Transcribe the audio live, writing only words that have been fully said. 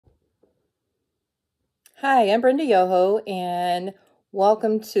Hi, I'm Brenda Yoho, and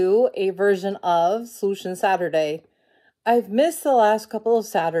welcome to a version of Solution Saturday. I've missed the last couple of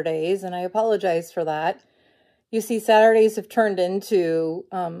Saturdays, and I apologize for that. You see, Saturdays have turned into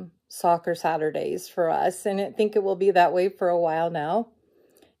soccer Saturdays for us, and I think it will be that way for a while now.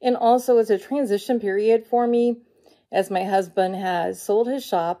 And also, it's a transition period for me, as my husband has sold his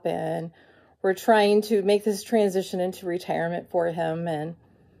shop, and we're trying to make this transition into retirement for him, and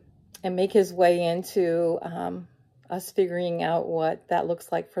make his way into us figuring out what that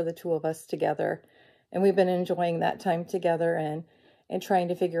looks like for the two of us together. And we've been enjoying that time together and trying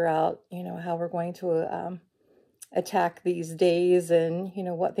to figure out, how we're going to attack these days and,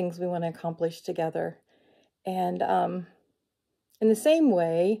 what things we want to accomplish together. And in the same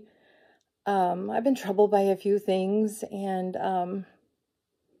way, I've been troubled by a few things, and,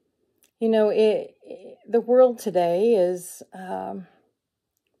 the world today is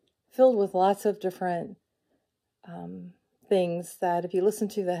filled with lots of different things that if you listen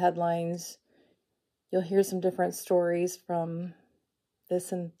to the headlines, you'll hear some different stories from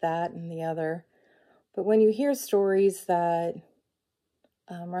this and that and the other. But when you hear stories that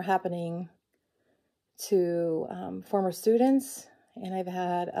are happening to former students, and I've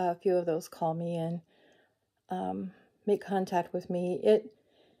had a few of those call me and make contact with me, it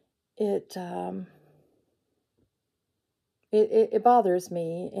bothers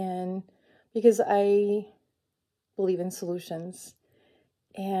me, and because I believe in solutions,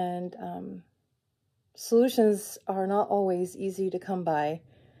 and solutions are not always easy to come by,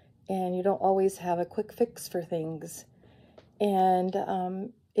 and you don't always have a quick fix for things, and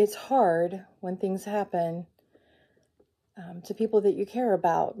it's hard when things happen to people that you care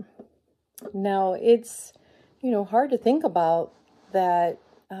about. Now, it's hard to think about that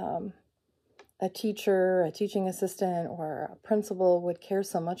a teacher, a teaching assistant, or a principal would care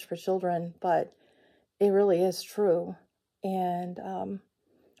so much for children, but it really is true. And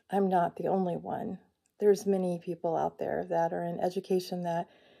I'm not the only one. There's many people out there that are in education that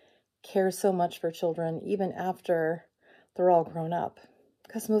care so much for children, even after they're all grown up.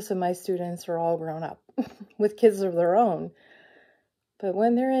 Because most of my students are all grown up with kids of their own. But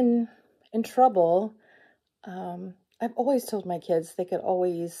when they're in trouble, I've always told my kids they could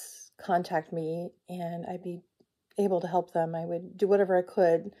always contact me and I'd be able to help them. I would do whatever I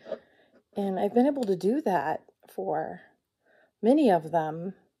could. And I've been able to do that for many of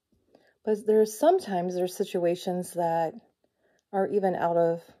them. But there's situations that are even out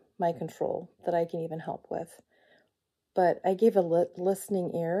of my control that I can even help with. But I gave a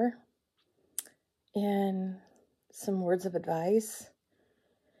listening ear and some words of advice.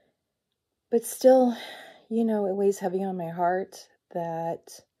 But still, it weighs heavy on my heart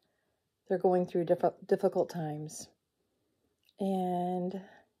that they're going through difficult times. And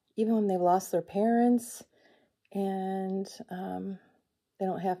even when they've lost their parents and they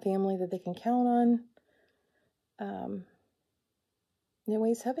don't have family that they can count on, it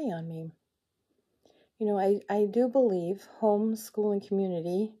weighs heavy on me. I do believe home, school, and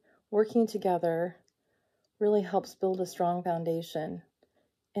community working together really helps build a strong foundation.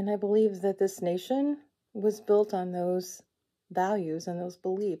 And I believe that this nation was built on those values and those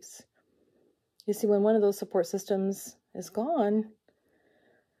beliefs. You see, when one of those support systems is gone,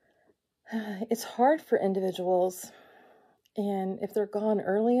 it's hard for individuals. And if they're gone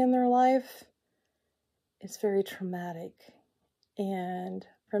early in their life, it's very traumatic. And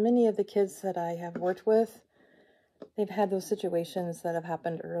for many of the kids that I have worked with, they've had those situations that have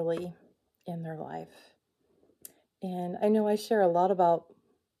happened early in their life. And I know I share a lot about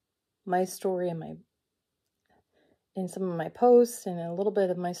my story in some of my posts and a little bit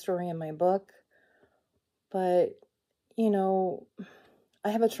of my story in my book. But, I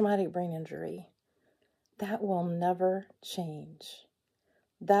have a traumatic brain injury. That will never change.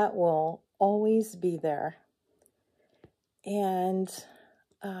 That will always be there. And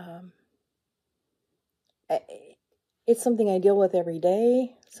it's something I deal with every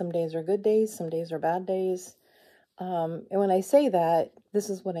day. Some days are good days, some days are bad days. And when I say that, this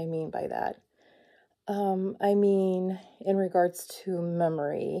is what I mean by that. I mean, in regards to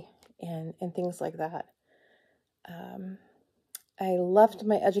memory and things like that. I left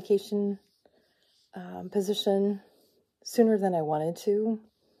my education position sooner than I wanted to.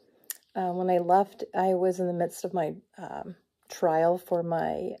 When I left, I was in the midst of my trial for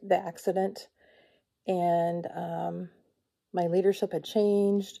the accident, and my leadership had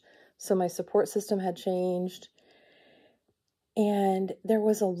changed, so my support system had changed, and there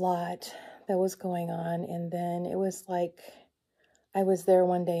was a lot that was going on. And then it was like I was there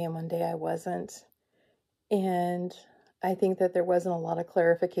one day and one day I wasn't. And I think that there wasn't a lot of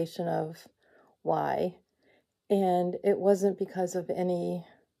clarification of why. And it wasn't because of any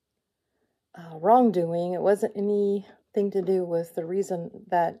wrongdoing. It wasn't anything to do with the reason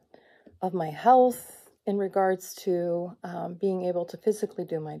that of my health in regards to being able to physically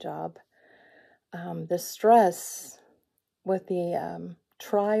do my job. The stress with the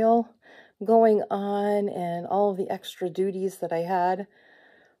trial going on and all of the extra duties that I had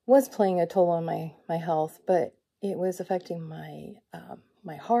was playing a toll on my health, but it was affecting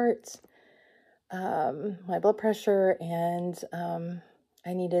my heart, my blood pressure, and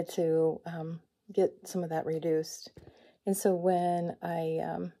I needed to get some of that reduced. And so when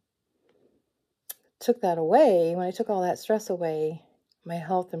I took that away, when I took all that stress away, my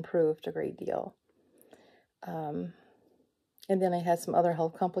health improved a great deal. And then I had some other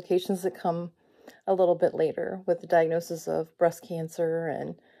health complications that come a little bit later with the diagnosis of breast cancer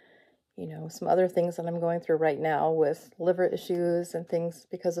and, some other things that I'm going through right now with liver issues and things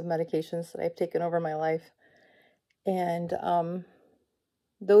because of medications that I've taken over my life. And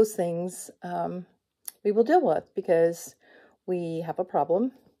those things we will deal with because we have a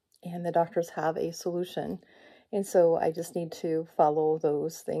problem and the doctors have a solution. And so I just need to follow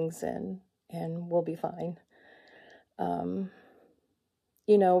those things and we'll be fine.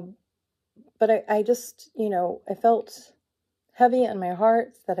 But I just, I felt heavy in my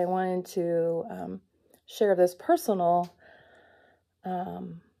heart that I wanted to share this personal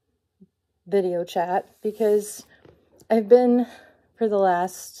video chat because I've been, for the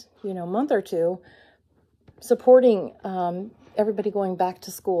last, month or two, supporting everybody going back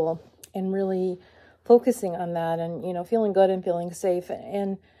to school and really focusing on that and, feeling good and feeling safe.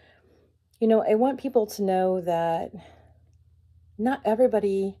 And, I want people to know that not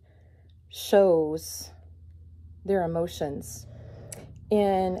everybody shows their emotions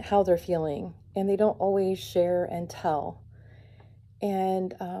and how they're feeling, and they don't always share and tell.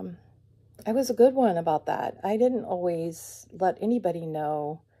 And I was a good one about that. I didn't always let anybody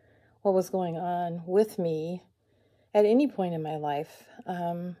know what was going on with me at any point in my life.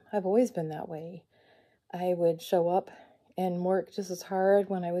 I've always been that way. I would show up and work just as hard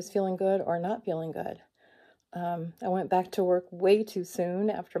when I was feeling good or not feeling good. I went back to work way too soon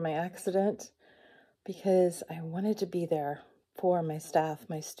after my accident because I wanted to be there for my staff,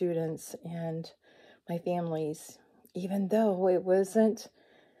 my students, and my families, even though it wasn't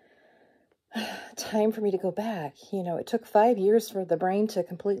time for me to go back. It took 5 years for the brain to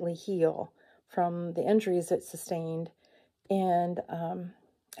completely heal from the injuries it sustained, and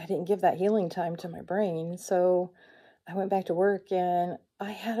I didn't give that healing time to my brain, so I went back to work, and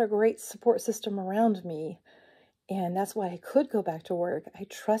I had a great support system around me, and that's why I could go back to work. I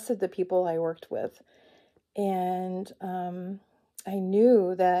trusted the people I worked with, and I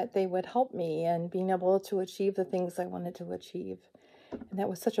knew that they would help me in being able to achieve the things I wanted to achieve. And that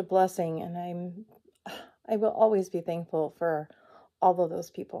was such a blessing, and I will always be thankful for all of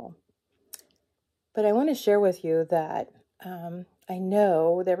those people. But I want to share with you that I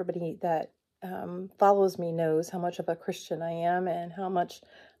know that everybody that follows me knows how much of a Christian I am and how much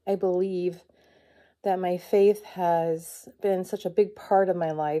I believe that my faith has been such a big part of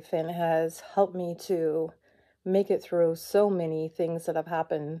my life and has helped me to make it through so many things that have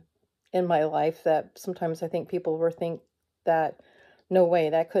happened in my life that sometimes I think people will think that, no way,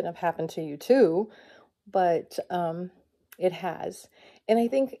 that couldn't have happened to you too, but it has. And I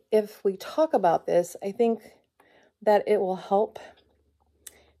think if we talk about this, I think that it will help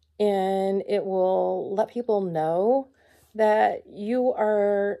and it will let people know that you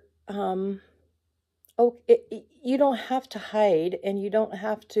are, you don't have to hide and you don't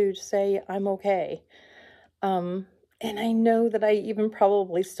have to say, I'm okay. And I know that I even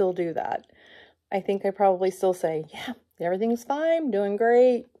probably still do that. I think I probably still say, yeah, everything's fine, doing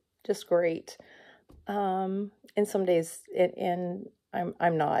great, just great. And some days, and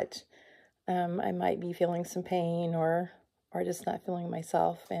I'm not. I might be feeling some pain or just not feeling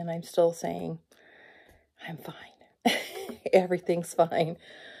myself, and I'm still saying, I'm fine. Everything's fine.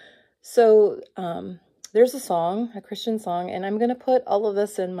 So there's a song, a Christian song, and I'm going to put all of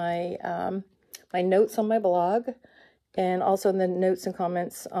this in my my notes on my blog, and also in the notes and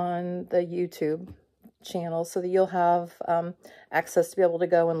comments on the YouTube channel, so that you'll have access to be able to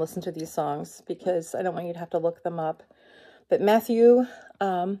go and listen to these songs, because I don't want you to have to look them up. But Matthew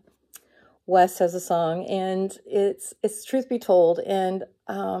West has a song, and it's Truth Be Told, and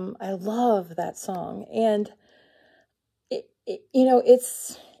I love that song, and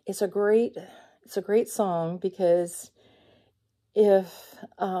it's a great song, because if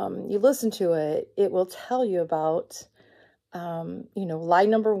you listen to it, it will tell you about lie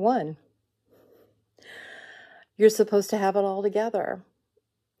number 1. You're supposed to have it all together.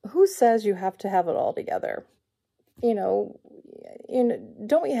 Who says you have to have it all together? you know,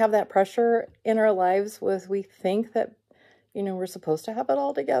 don't we have that pressure in our lives with we think that, we're supposed to have it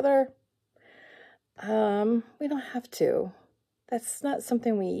all together? We don't have to. That's not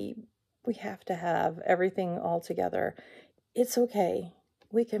something we have to have everything all together. It's okay.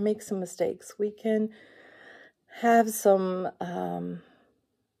 We can make some mistakes. We can have some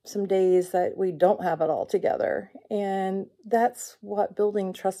days that we don't have it all together. And that's what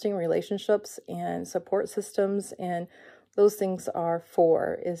building trusting relationships and support systems and those things are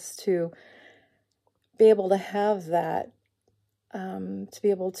for, is to be able to have that, to be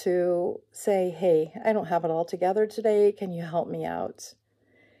able to say, hey, I don't have it all together today. Can you help me out?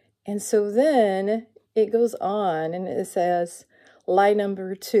 And so then it goes on and it says, lie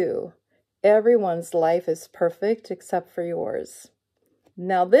number 2, everyone's life is perfect except for yours.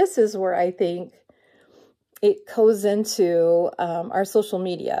 Now, this is where I think it goes into our social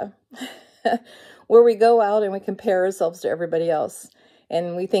media, where we go out and we compare ourselves to everybody else.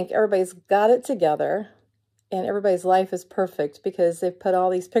 And we think everybody's got it together and everybody's life is perfect because they've put all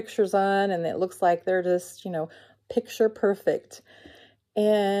these pictures on and it looks like they're just, picture perfect.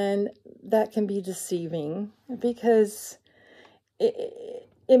 And that can be deceiving because it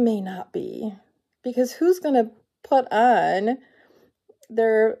may not be. Because who's going to put on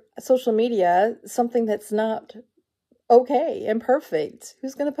their social media something that's not okay and perfect?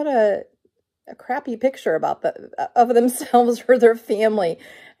 Who's going to put a crappy picture of themselves or their family?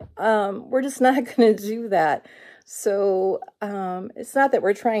 We're just not going to do that. So it's not that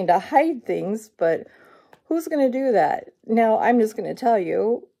we're trying to hide things, but who's going to do that? Now, I'm just going to tell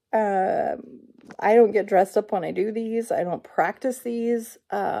you, I don't get dressed up when I do these. I don't practice these.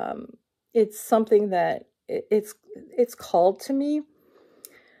 It's something that it's called to me,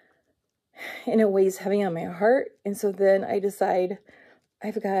 and it weighs heavy on my heart. And so then I decide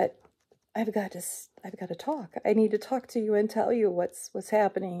I've got to talk. I need to talk to you and tell you what's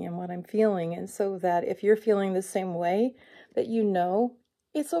happening and what I'm feeling. And so that if you're feeling the same way, that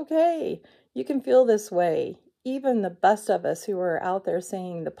it's okay. You can feel this way. Even the best of us who are out there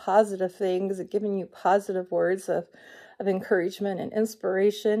saying the positive things, giving you positive words of encouragement and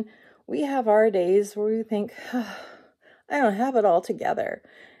inspiration, we have our days where we think, oh, I don't have it all together.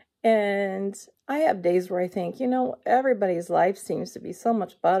 And I have days where I think, everybody's life seems to be so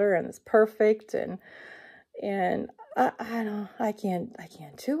much better and it's perfect, and I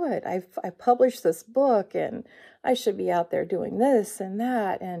can't do it. I published this book and I should be out there doing this and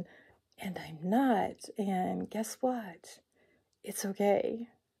that, and I'm not. And guess what? It's okay,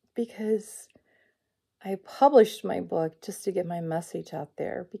 because I published my book just to get my message out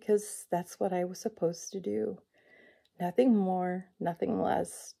there, because that's what I was supposed to do. Nothing more, nothing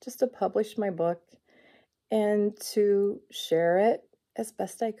less, just to publish my book and to share it as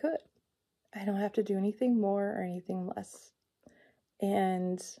best I could. I don't have to do anything more or anything less.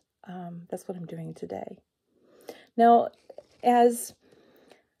 And that's what I'm doing today. Now, as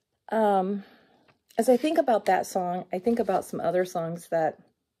I think about that song, I think about some other songs that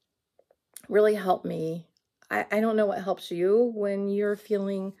really help me. I don't know what helps you when you're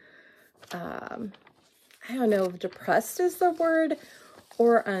feeling, I don't know if depressed is the word,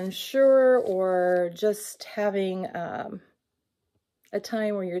 or unsure, or just having a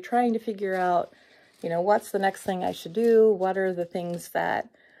time where you're trying to figure out, what's the next thing I should do? What are the things that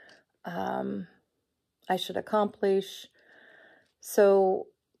I should accomplish? So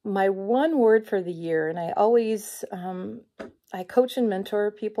my one word for the year, and I always, I coach and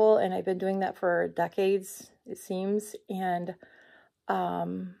mentor people, and I've been doing that for decades, it seems, and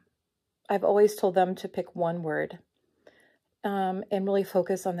I've always told them to pick one word and really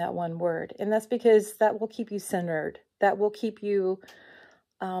focus on that one word. And that's because that will keep you centered. That will keep you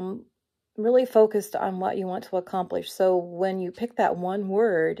really focused on what you want to accomplish. So when you pick that one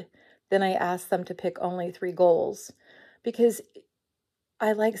word, then I ask them to pick only 3 goals, because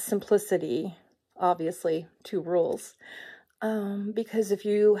I like simplicity, obviously, 2 rules. Because if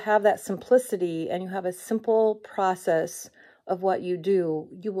you have that simplicity and you have a simple process of what you do,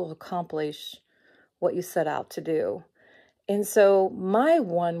 you will accomplish what you set out to do. And so my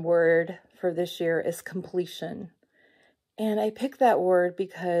one word for this year is completion. And I picked that word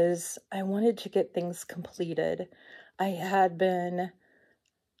because I wanted to get things completed. I had been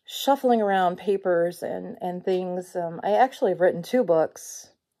shuffling around papers and things. I actually have written 2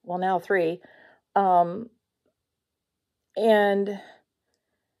 books, well, now 3. And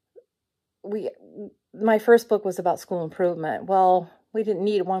my first book was about school improvement. Well, we didn't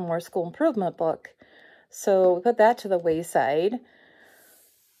need one more school improvement book, so we put that to the wayside.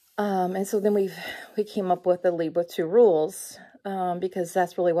 And so then we came up with the Lead with 2 rules. because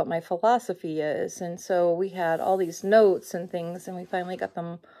that's really what my philosophy is. And so we had all these notes and things, and we finally got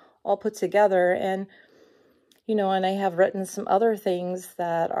them all put together. And, and I have written some other things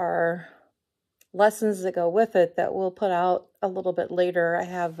that are lessons that go with it that we'll put out a little bit later. I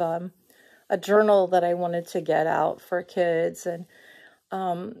have a journal that I wanted to get out for kids, and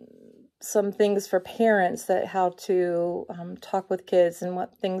some things for parents, that how to talk with kids and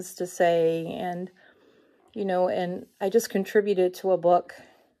what things to say. And, and I just contributed to a book,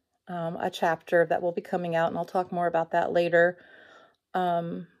 a chapter that will be coming out, and I'll talk more about that later,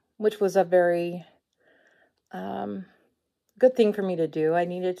 which was a very good thing for me to do. I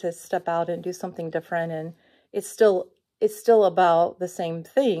needed to step out and do something different, and it's still about the same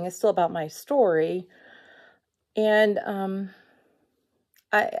thing. It's still about my story. And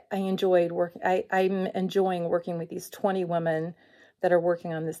I enjoyed working. I'm enjoying working with these 20 women that are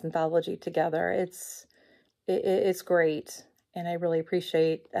working on this anthology together. It's great, and I really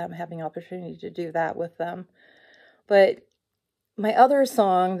appreciate having the opportunity to do that with them. But my other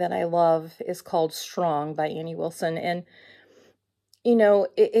song that I love is called "Strong" by Annie Wilson, and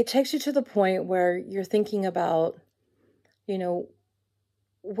it takes you to the point where you're thinking about,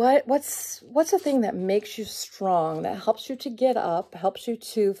 what's the thing that makes you strong, that helps you to get up, helps you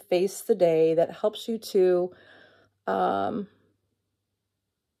to face the day, that helps you to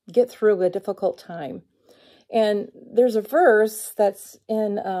get through a difficult time. And there's a verse that's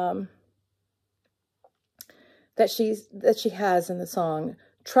in that she has in the song.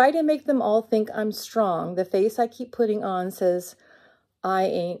 Try to make them all think I'm strong. The face I keep putting on says I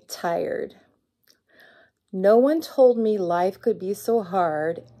ain't tired. No one told me life could be so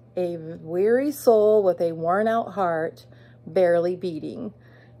hard. A weary soul with a worn out heart, barely beating.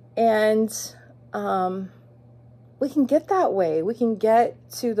 And we can get that way. We can get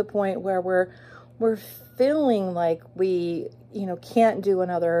to the point where we're feeling like we, can't do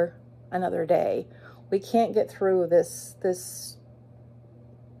another day. We can't get through this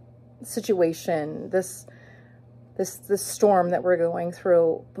situation, this storm that we're going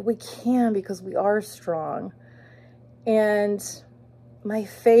through, but we can, because we are strong. And my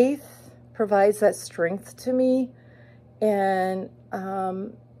faith provides that strength to me, and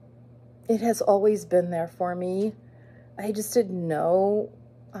it has always been there for me. I just didn't know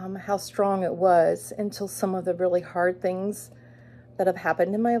how strong it was until some of the really hard things that have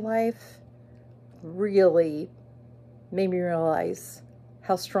happened in my life really made me realize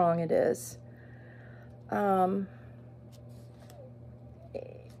how strong it is.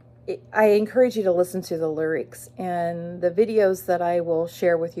 I encourage you to listen to the lyrics, and the videos that I will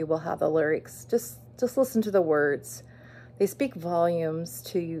share with you will have the lyrics. Just listen to the words. They speak volumes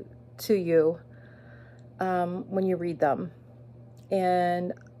to you when you read them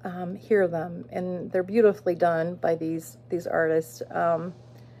and hear them, and they're beautifully done by these artists.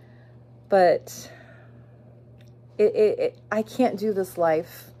 But I can't do this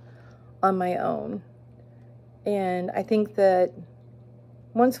life on my own, and I think that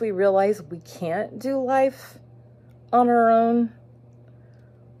once we realize we can't do life on our own,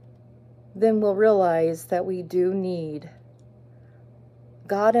 then we'll realize that we do need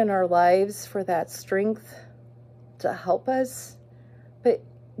God in our lives for that strength to help us. But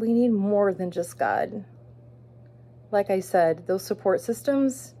we need more than just God. Like I said, those support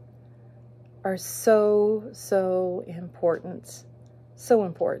systems are so important. So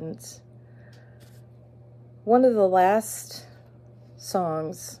important. One of the last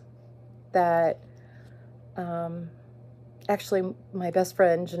songs that actually my best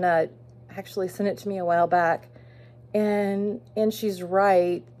friend Jeanette actually sent it to me a while back, and she's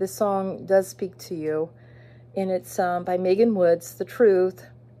right, this song does speak to you, and it's by Megan Woods, The Truth.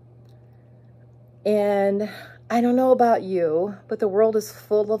 And I don't know about you, but the world is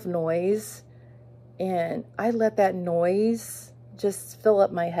full of noise, and I let that noise just fill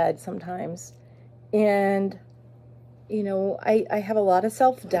up my head sometimes. And I have a lot of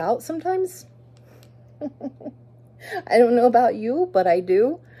self-doubt sometimes. I don't know about you, but I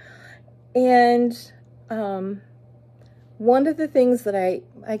do. And one of the things that I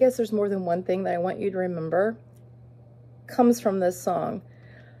guess there's more than one thing that I want you to remember, comes from this song.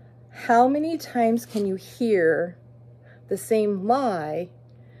 How many times can you hear the same lie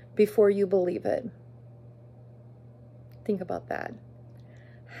before you believe it? Think about that.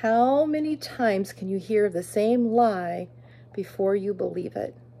 How many times can you hear the same lie before you believe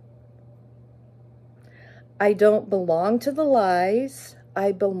it? I don't belong to the lies.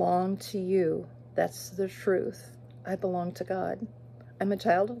 I belong to you. That's the truth. I belong to God. I'm a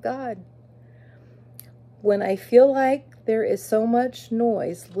child of God. When I feel like there is so much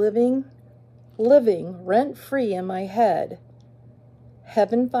noise living rent-free in my head,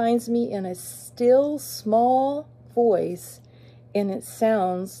 Heaven finds me in a still, small voice, and it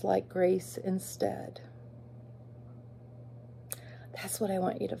sounds like grace instead. That's what I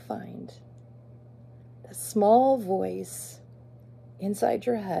want you to find. The small voice inside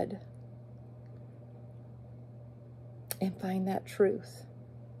your head, and find that truth,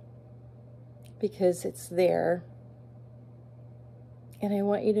 because it's there. And I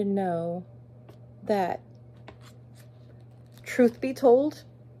want you to know that, truth be told,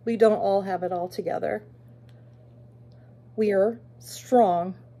 we don't all have it all together. We are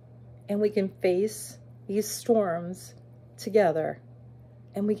strong, and we can face these storms together,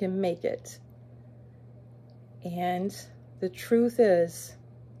 and we can make it. And the truth is,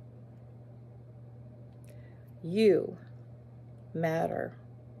 you matter.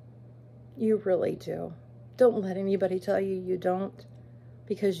 You really do. Don't let anybody tell you you don't,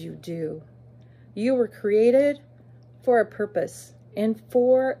 because you do. You were created for a purpose and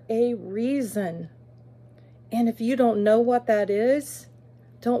for a reason. And if you don't know what that is,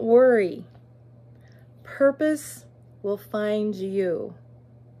 don't worry. Purpose will find you.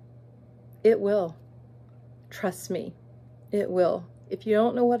 It will. Trust me, it will. If you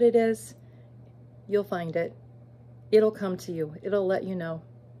don't know what it is, you'll find it. It'll come to you. It'll let you know,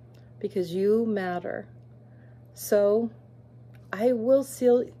 because you matter. So I will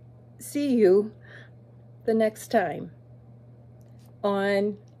see you the next time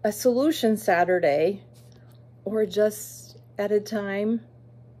on a Solution Saturday, or just at a time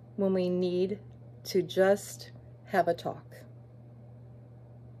when we need to just have a talk.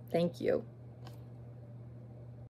 Thank you.